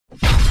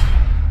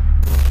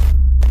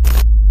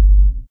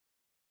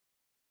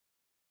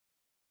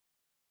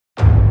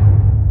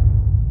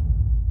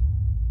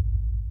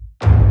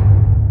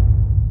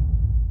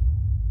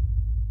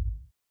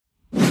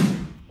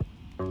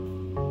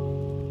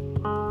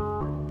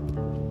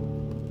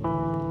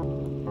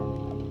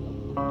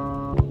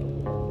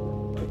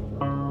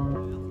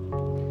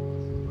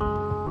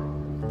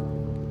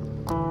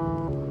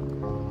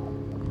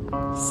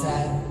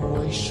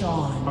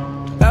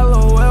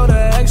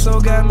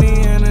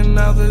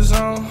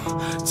another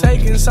zone.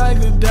 Taking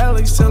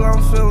psychedelics till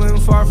I'm feeling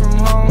far from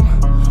home.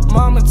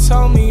 Mama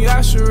told me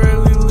I should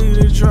really leave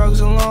the drugs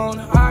alone.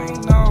 I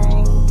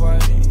know,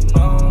 but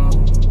no.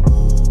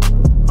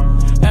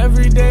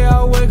 Every day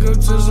I wake up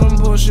to some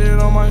bullshit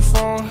on my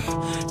phone.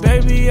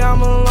 Baby,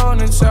 I'm alone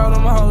and tell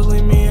them hoes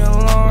leave me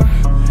alone.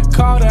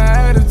 Call the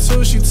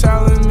attitude, she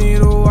telling me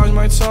to watch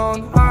my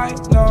tone. I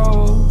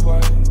know,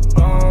 but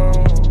no.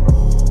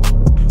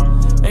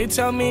 They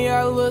tell me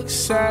I look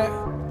sad,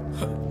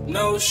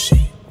 no shit.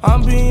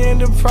 I'm being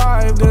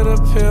deprived of the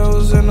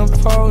pills and the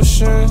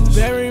potions.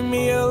 Bury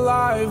me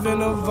alive in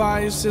the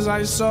vices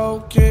I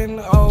soaking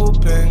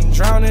open.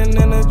 Drowning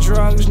in the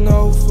drugs,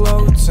 no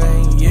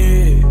floating,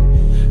 yeah.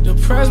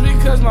 Depressed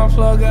because my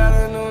plug got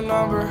a new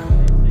number.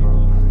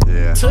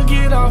 Yeah. Took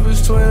it off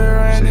his Twitter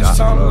and his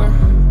Tumblr.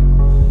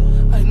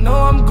 I know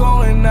I'm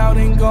going out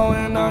and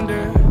going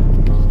under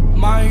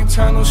my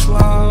eternal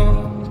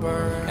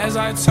slumber. As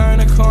I turn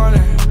the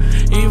corner,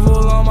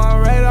 evil on my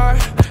radar.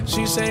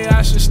 She say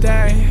I should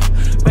stay.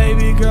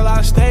 Baby girl,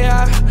 I stay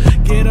high.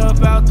 Get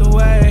up out the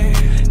way.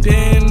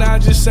 Didn't I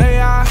just say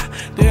I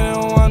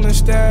didn't wanna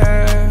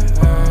stay?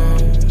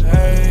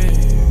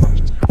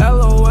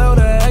 LOL,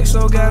 the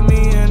XO got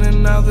me in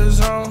another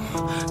zone.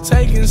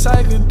 Taking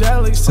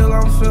psychedelics till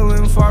I'm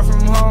feeling far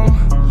from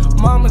home.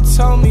 Mama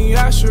told me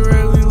I should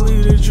really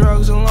leave the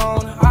drugs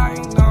alone. I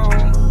know,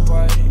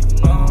 but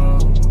no.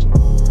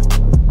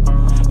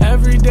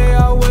 Every day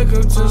I wake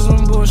up to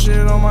some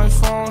bullshit on my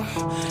phone.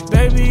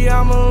 Baby,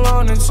 I'm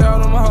alone and tell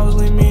them hoes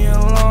leave me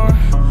alone.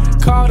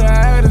 Call the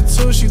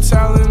attitude, she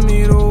telling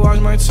me to watch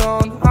my tone.